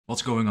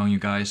What's going on, you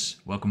guys?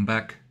 Welcome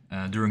back.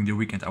 During the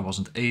weekend I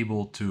wasn't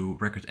able to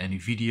record any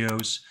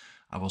videos.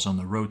 I was on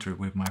a road trip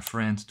with my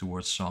friend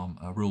towards some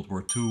World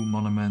War II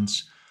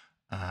monuments.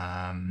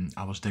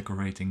 I was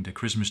decorating the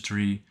Christmas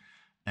tree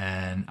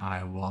and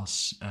I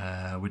was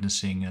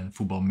witnessing a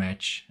football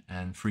match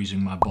and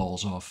freezing my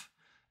balls off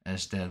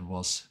as that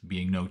was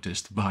being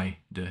noticed by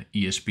the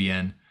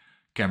ESPN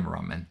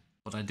cameraman.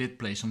 But I did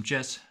play some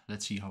chess.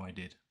 Let's see how I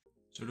did.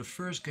 So the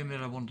first game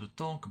that I wanted to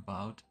talk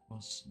about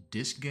was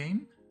this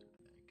game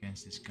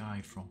against this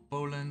guy from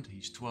Poland.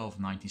 He's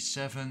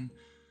 1297.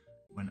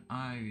 When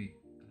I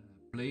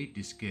played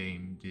this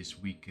game this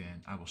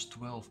weekend, I was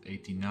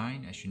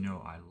 1289. As you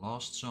know, I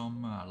lost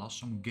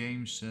some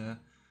games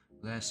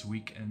last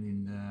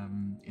weekend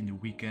in the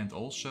weekend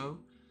also.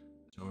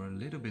 So a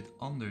little bit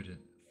under the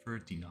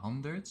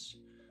 1300s.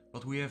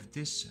 But we have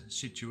this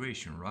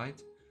situation,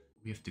 right?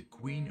 We have the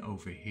queen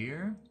over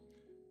here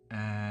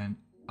and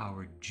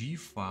our G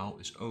file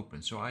is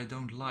open. So I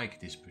don't like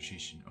this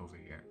position over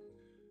here.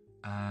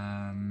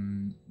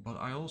 But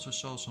I also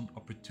saw some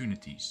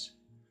opportunities.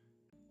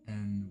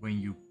 And when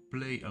you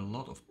play a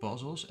lot of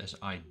puzzles, as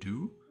I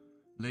do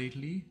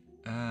lately,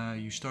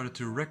 you started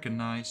to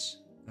recognize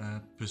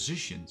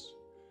positions.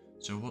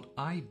 So what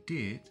I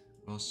did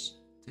was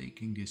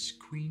taking this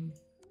queen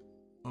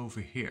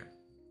over here,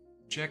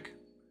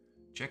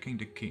 checking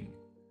the king.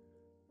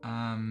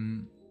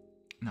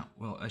 Now,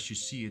 well, as you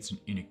see, it's an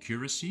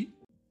inaccuracy,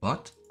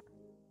 but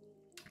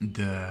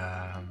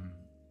the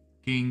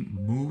king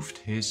moved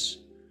his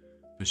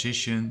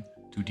position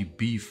to the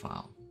B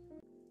file.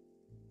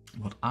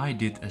 What I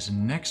did as a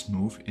next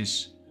move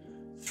is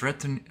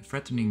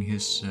threatening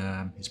his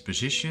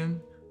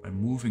position by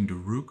moving the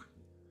rook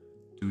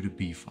to the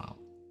B file.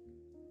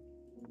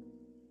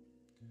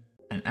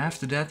 And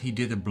after that he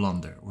did a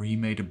blunder, or he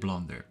made a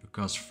blunder,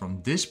 because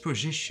from this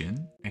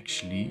position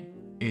actually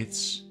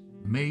it's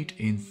mate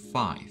in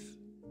 5.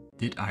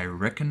 Did I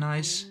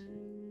recognize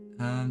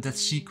that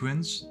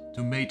sequence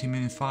to mate him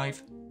in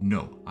 5?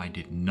 No, I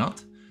did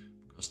not,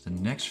 because the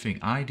next thing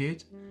I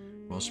did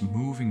was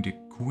moving the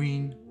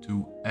queen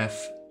to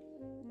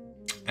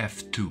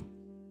f2,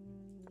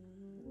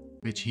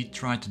 which he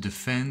tried to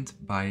defend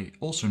by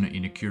also an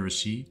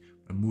inaccuracy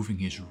by moving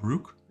his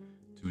rook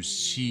to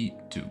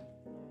c2,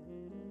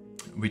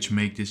 which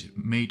made this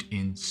mate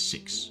in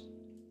 6.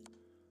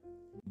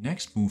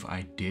 Next move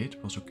I did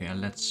was, okay,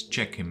 let's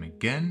check him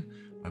again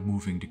by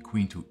moving the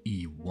queen to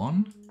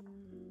e1,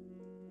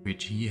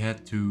 which he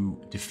had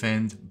to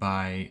defend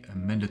by a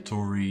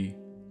mandatory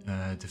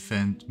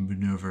defend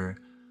maneuver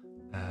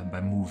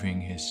by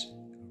moving his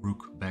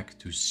rook back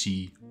to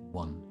c1.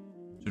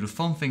 So the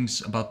fun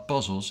things about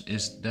puzzles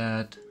is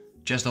that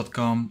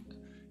chess.com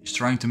is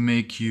trying to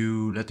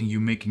letting you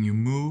making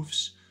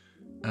moves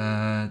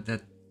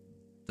that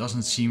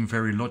doesn't seem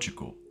very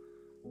logical.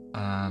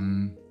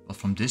 But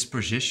from this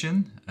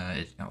position,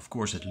 of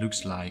course it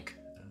looks like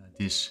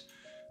this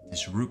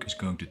rook is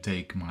going to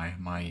take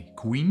my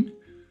queen,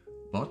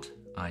 but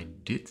I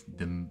did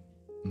the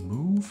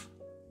move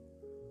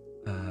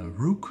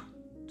rook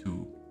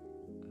to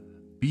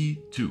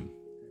b2,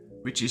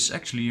 which is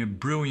actually a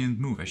brilliant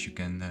move, as you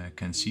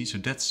can see. So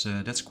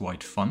that's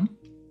quite fun,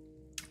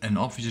 and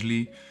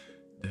obviously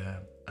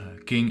the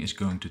king is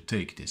going to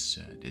take this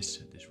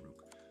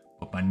rook.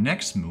 But my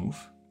next move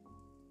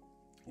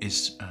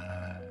is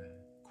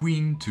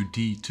queen to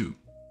d2,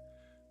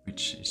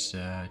 which is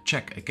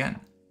check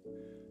again.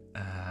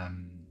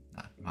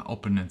 My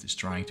opponent is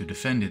trying to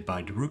defend it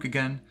by the rook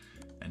again,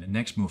 and the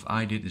next move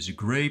I did is a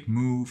great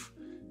move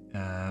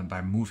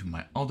by moving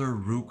my other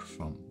rook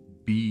from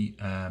b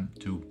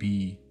to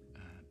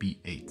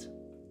b8.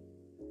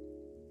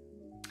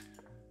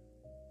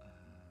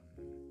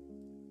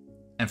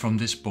 And from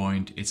this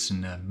point it's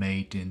a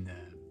mate in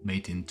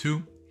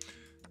 2.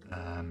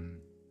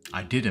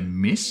 I did a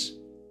miss.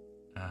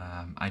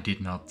 I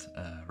did not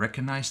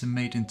recognize the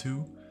mate in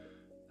 2.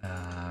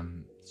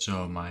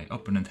 So my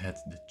opponent had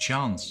the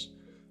chance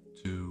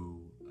to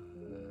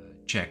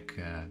check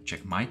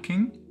my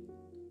king.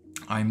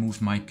 I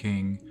moved my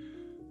king.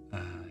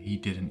 He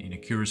did an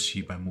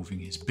inaccuracy by moving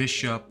his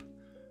bishop.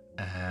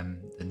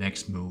 The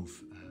next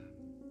move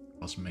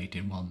was mate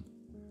in 1,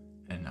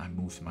 and I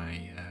moved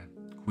my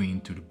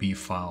queen to the b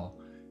file,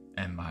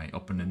 and my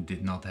opponent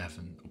did not have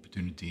an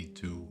opportunity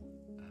to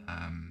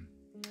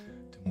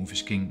move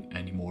his king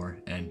anymore,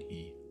 and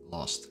he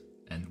lost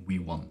and we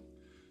won.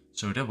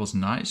 So that was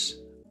nice.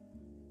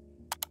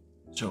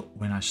 So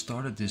when I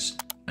started this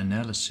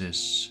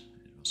analysis,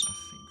 it was, I think,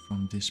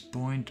 from this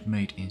point,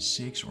 mate in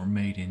 6 or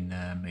mate in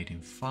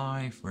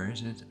 5. Where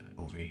is it?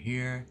 Over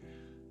here.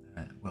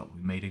 Well,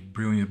 we made a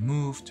brilliant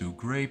move, 2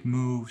 great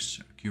moves,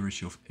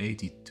 accuracy of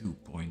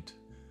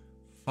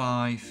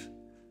 82.5,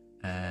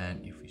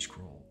 and if we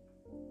scroll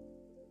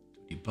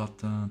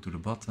to the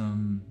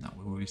bottom, now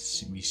we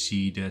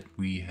see that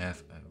we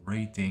have a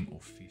rating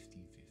of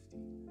 1550.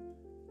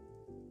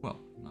 Well,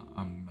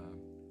 I'm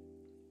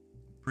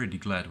pretty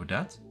glad with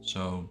that.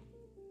 So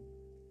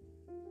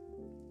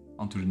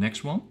on to the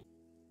next one.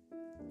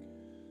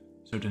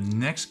 So the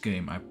next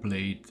game I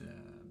played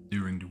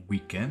during the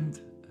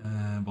weekend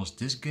was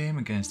this game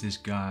against this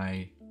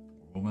guy,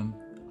 woman,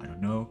 I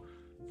don't know,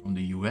 from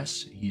the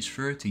US. He's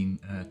 13,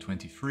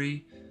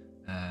 23,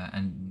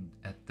 and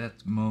at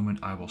that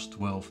moment I was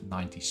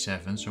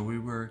 1297. So we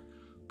were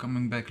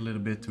coming back a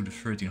little bit to the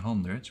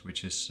 1300s,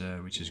 which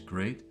is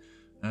great.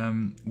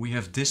 We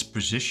have this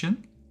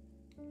position,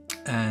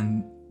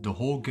 and the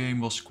whole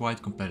game was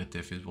quite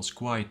competitive. It was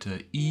quite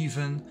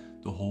even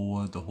the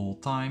whole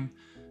time.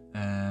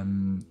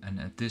 And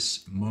at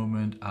this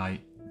moment I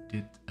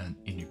did an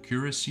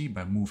inaccuracy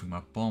by moving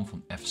my pawn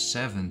from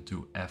f7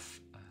 to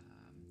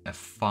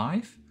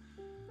f5,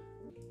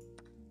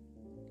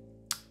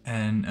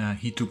 and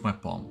he took my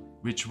pawn,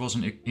 which was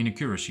an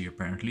inaccuracy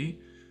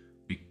apparently,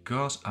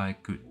 because I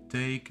could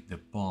take the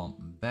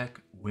pawn back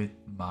with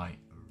my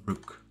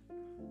rook.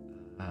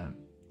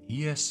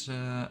 He has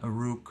a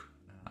rook,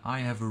 I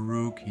have a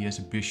rook, he has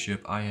a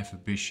bishop, I have a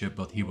bishop,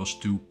 but he was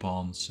two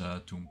pawns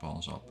up.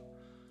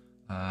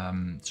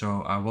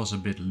 So I was a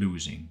bit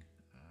losing,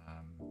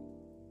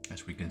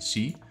 as we can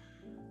see.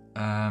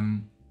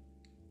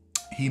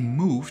 He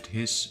moved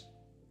his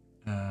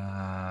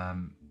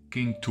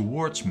king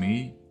towards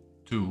me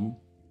to,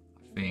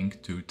 I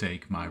think, to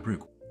take my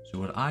rook. So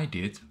what I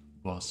did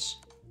was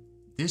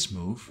this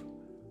move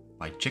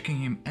by checking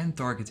him and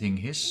targeting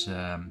his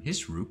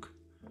rook,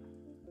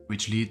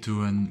 which led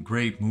to a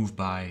great move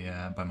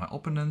by my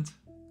opponent,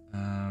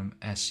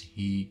 as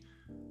he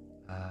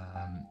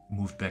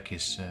moved back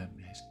his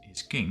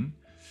king.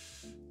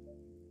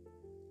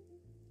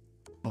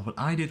 But what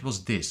I did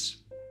was this.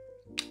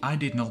 I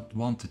did not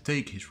want to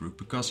take his rook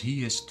because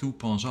he has two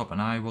pawns up,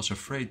 and I was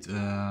afraid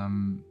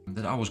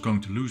that I was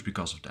going to lose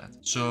because of that.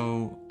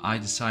 So I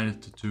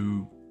decided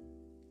to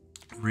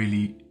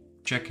really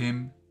check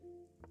him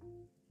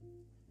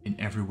in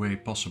every way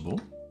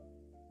possible.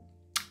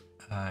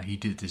 He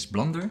did this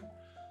blunder,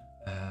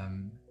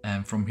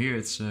 and from here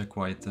it's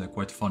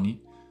quite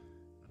funny.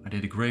 I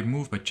did a great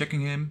move by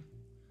checking him.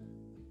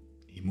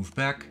 He moved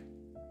back,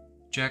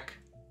 check,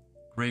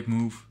 great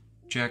move,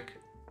 check,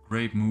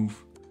 great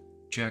move,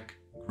 check,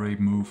 great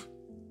move,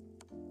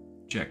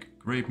 check,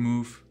 great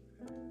move,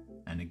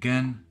 and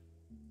again,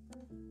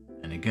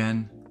 and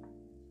again,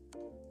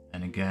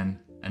 and again,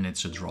 and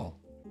it's a draw.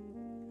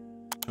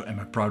 So am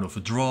I proud of a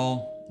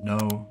draw?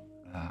 No.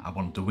 I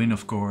wanted to win,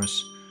 of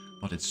course,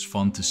 but it's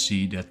fun to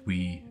see that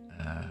we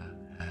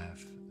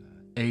have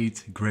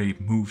 8 great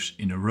moves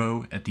in a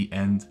row at the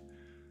end.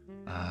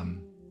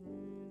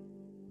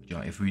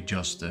 Yeah, if we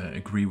just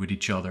agree with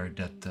each other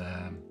that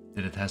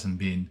it hasn't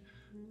been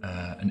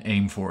an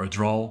aim for a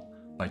draw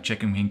by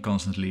checking him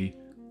constantly,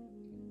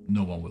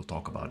 no one will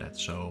talk about that.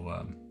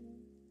 So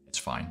it's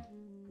fine.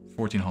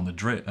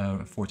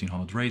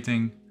 1400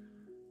 rating.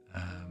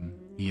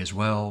 He as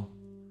well.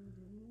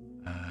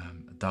 A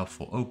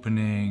doubtful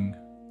opening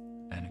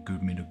and a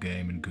good middle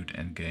game and good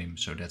end game.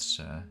 So that's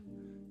good.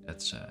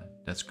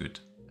 That's good.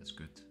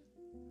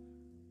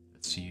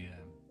 Let's see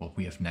what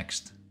we have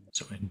next.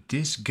 So in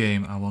this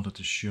game, I wanted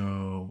to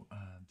show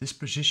this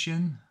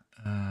position.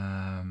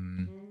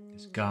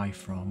 This guy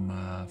from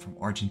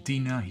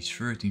Argentina. He's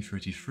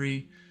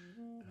 1333.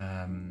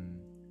 When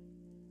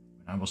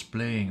I was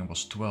playing, I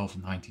was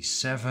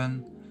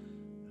 1297.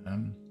 I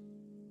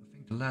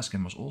think the last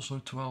game was also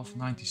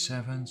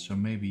 1297. So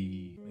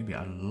maybe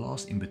I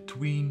lost in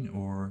between,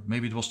 or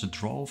maybe it was the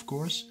draw, of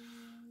course.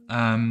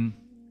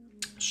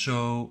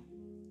 So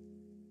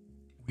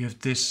we have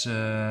this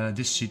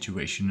this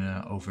situation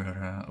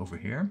over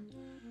here.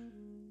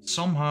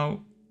 Somehow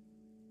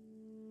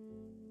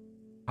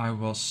I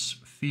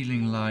was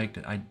feeling like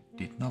that I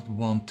did not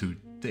want to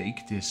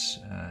take this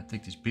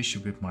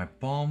bishop with my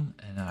pawn,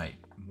 and I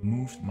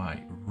moved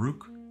my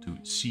rook to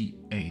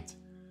c8,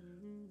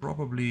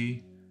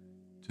 probably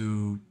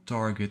to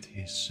target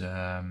his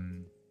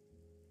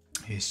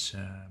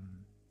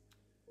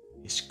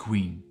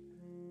queen.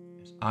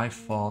 I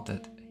thought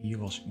that he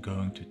was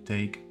going to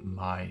take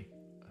my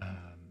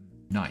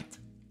knight,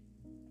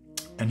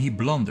 and he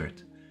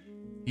blundered.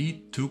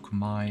 He took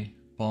my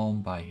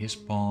pawn by his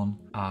pawn.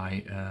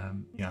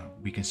 Yeah,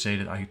 we can say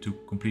that I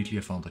took completely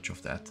advantage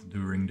of that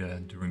during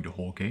the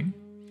whole game.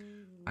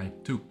 I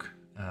took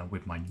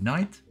with my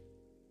knight.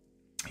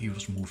 He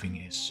was moving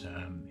his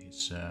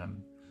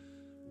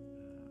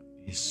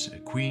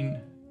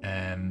queen,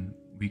 and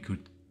we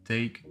could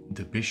take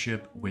the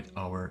bishop with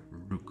our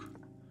rook.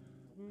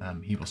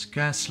 He was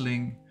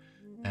castling,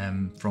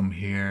 and from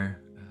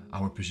here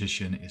our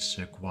position is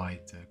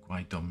quite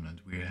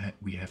dominant.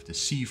 We have the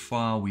c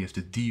file, we have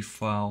the d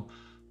file.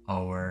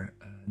 Our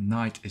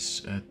knight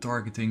is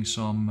targeting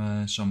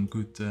some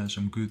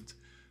good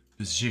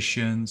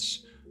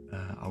positions.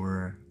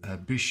 Our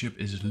bishop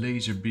is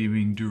laser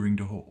beaming during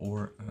the whole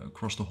or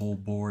across the whole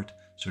board,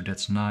 so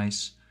that's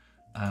nice.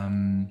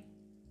 And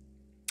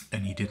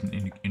he did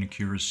an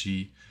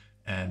inaccuracy,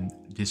 and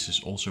this is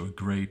also a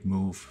great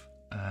move,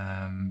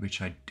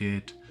 which I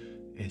did,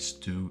 is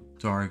to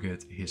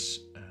target his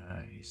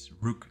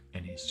rook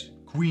and his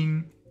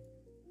queen.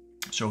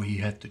 So he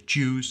had to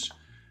choose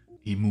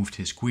he moved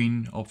his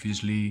queen,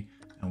 obviously,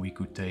 and we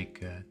could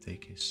take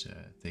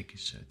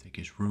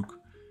his rook,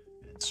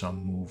 and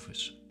some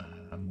moves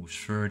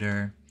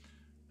further.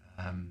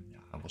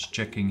 I was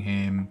checking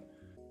him.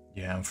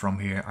 Yeah, and from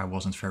here I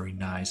wasn't very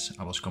nice.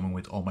 I was coming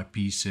with all my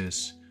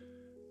pieces.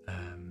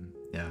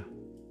 Yeah,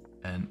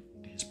 and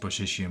his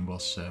position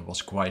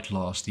was quite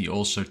lost. He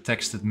also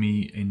texted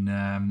me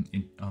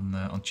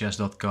on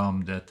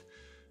chess.com that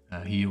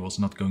he was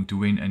not going to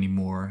win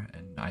anymore,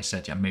 and I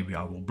said, yeah, maybe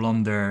I will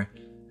blunder,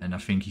 and I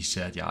think he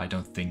said, yeah, I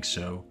don't think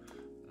so,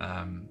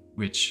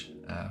 which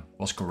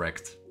was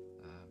correct.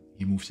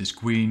 He moved his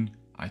queen,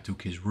 I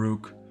took his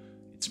rook.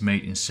 It's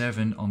mate in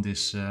 7 on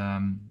this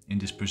in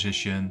this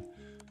position.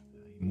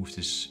 He moved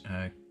his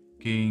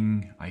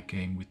king. I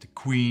came with the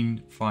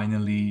queen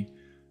finally,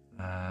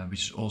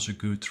 which is also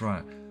good.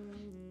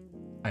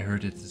 I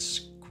heard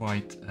it's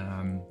quite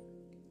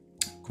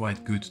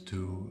good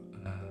to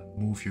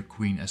move your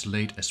queen as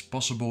late as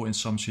possible in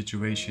some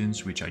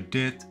situations, which I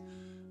did.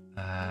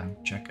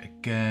 Check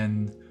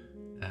again.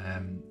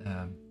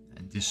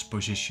 In this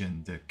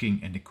position, the king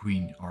and the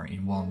queen are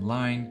in one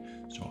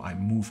line, so I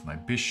moved my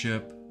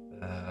bishop,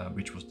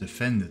 which was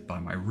defended by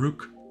my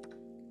rook.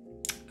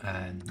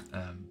 And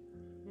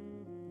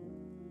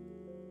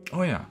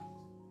oh yeah,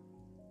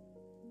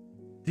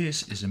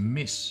 this is a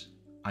miss.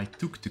 I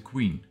took the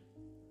queen,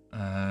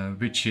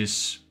 which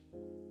is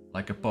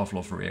like a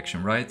Pavlov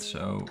reaction, right?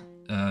 So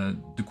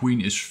the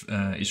queen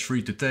is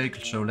free to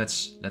take, so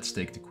let's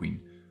take the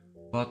queen.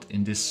 But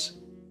in this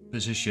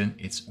position,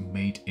 it's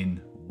mate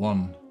in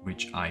 1,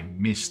 which I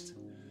missed.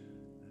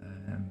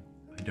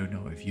 I don't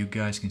know if you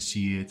guys can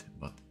see it,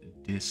 but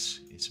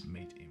this is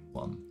mate in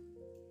 1.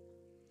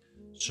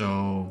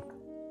 So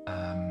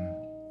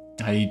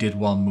he did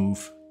one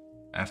move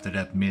after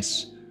that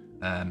miss,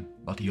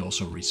 but he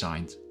also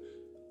resigned.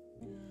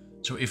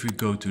 So if we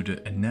go to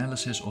the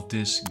analysis of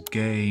this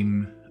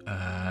game,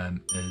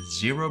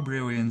 0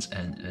 brilliance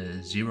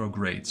and 0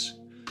 grades.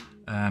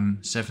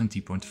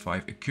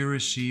 70.5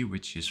 accuracy,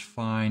 which is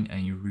fine,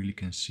 and you really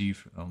can see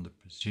on the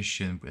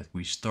position that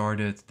we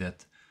started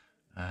that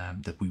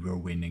we were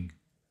winning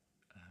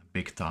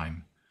big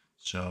time.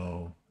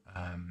 So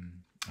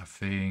I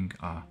think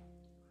I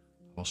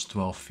was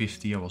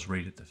 1250. I was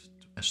rated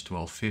as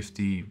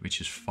 1250,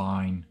 which is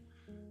fine.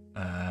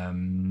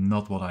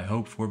 Not what I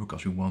hoped for,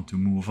 because we want to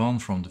move on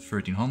from the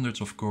 1300s,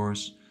 of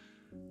course.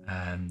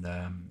 And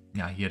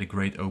yeah, he had a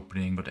great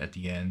opening, but at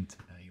the end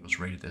he was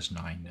rated as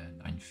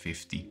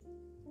 950.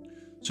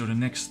 So the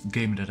next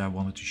game that I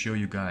wanted to show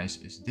you guys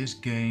is this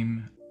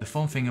game. The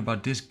fun thing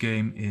about this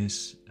game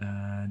is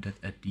that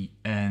at the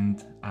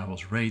end I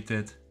was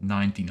rated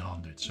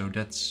 1900. So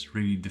that's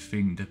really the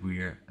thing that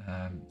we're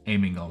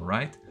aiming on,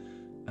 right?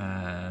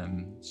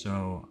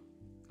 So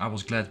I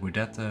was glad with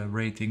that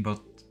rating, but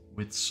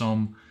with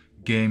some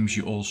games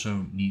you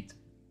also need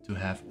to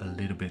have a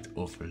little bit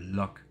of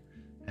luck,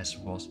 as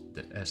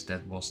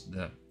that was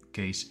the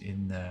case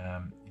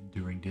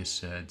during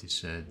this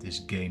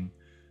game.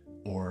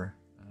 Or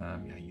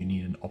yeah, you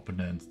need an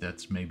opponent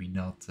that's maybe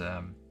not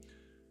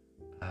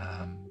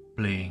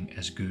playing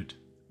as good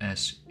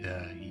as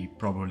he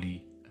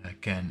probably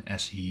can,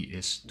 as he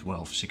is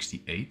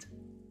 1268.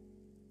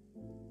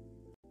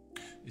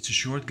 It's a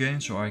short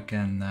game, so I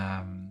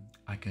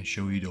can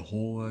show you the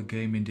whole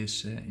game in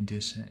this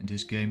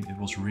game. It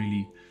was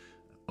really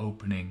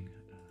opening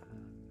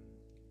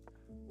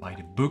by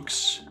the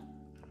books.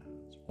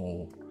 It's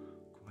all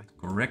quite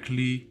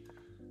correctly.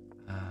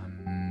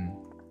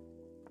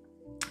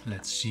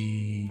 Let's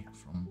see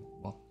from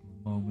what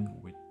moment,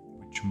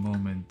 which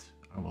moment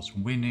I was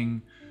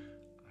winning.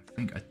 I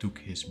think I took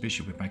his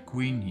bishop with my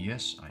queen.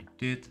 Yes, I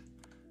did.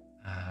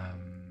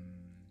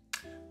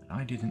 And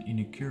I did an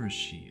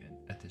inaccuracy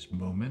at this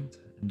moment,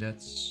 and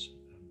that's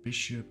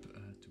bishop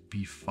to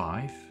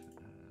b5.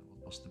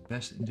 What was the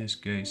best in this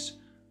case?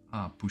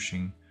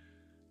 Pushing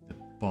the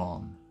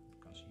pawn,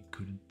 because he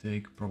couldn't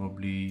take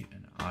probably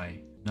an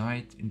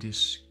knight in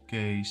this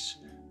case,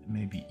 and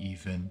maybe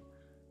even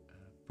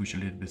push a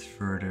little bit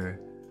further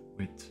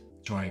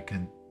so I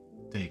can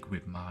take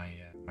with my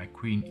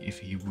queen if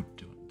he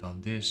would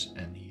done this,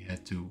 and he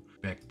had to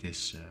back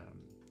this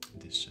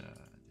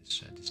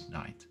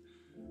knight.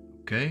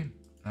 Okay,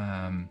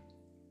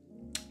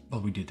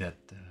 but we did that.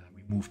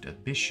 We moved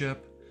that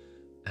bishop,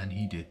 and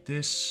he did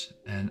this,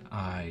 and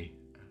I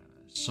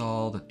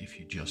saw that if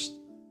you just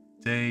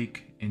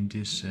take in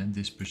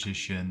this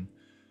position,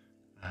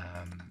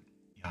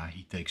 yeah,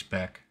 he takes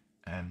back,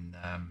 and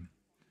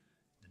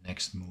the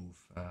next move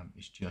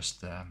is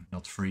just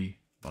not free,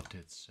 but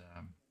it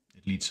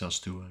leads us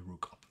to a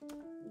rook up.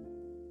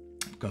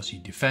 Because he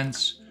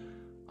defends,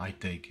 I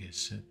take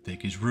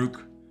his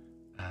rook.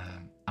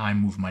 I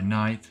move my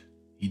knight.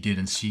 He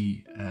didn't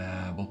see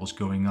what was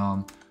going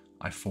on.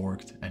 I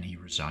forked and he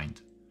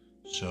resigned.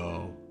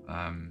 So,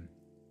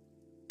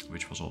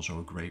 which was also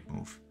a great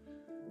move.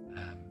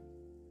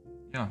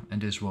 Yeah,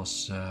 and this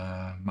was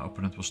my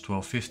opponent was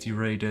 1250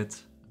 rated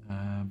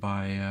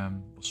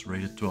was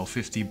rated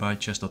 1250 by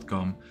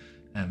chess.com,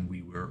 and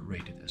we were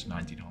rated as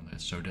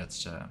 1900. So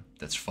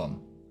that's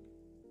fun.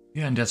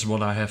 Yeah, and that's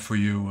what I have for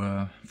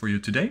you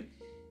today.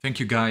 Thank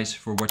you guys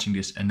for watching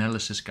this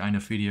analysis kind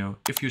of video.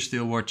 If you're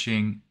still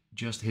watching,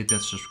 just hit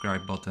that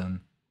subscribe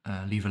button,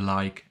 leave a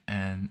like,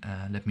 and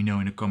let me know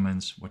in the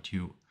comments what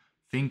you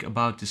think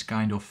about this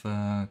kind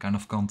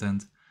of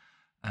content.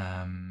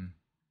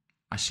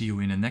 I see you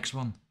in the next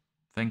one.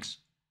 Thanks.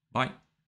 Bye.